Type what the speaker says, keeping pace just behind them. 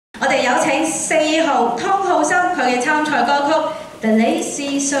哋有請4號湯浩森佢嘅參賽歌曲《The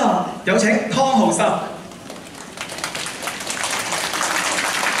Lazy Song》。有請湯浩森。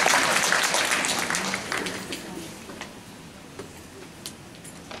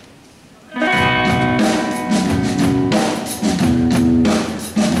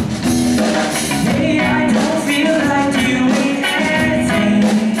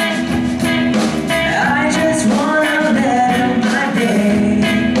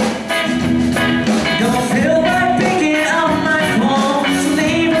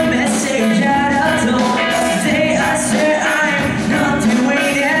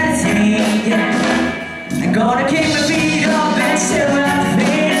 Gonna keep my feet up and still have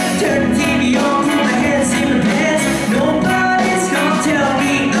faith. Turn the TV on, put my hands in my pants. Nobody's gonna tell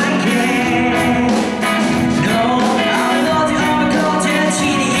me I can't. No, I'm not the overconfident,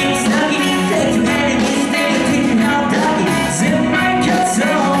 cheating, even snuggy. Take your enemies, they can teach you how ducky. Zip my cuts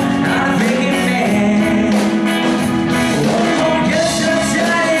on, not a freaking man. Oh, yes, I'm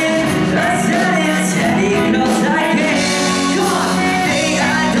shining, steady, 'cause I can. Come on, hey,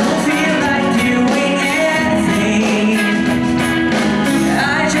 I don't feel like doing it.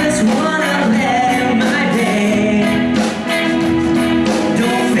 I just wanna let my day.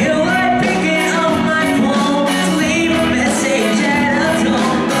 Don't feel like picking up my phone to leave a message at a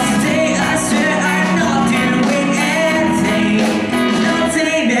tone. But today I swear I'm not doing anything,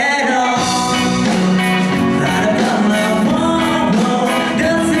 nothing at all. Out of my wall,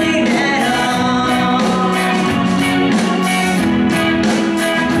 nothing at all.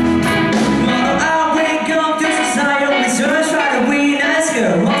 Well, I wake up to society, only search for the nice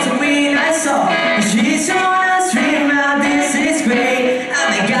girl.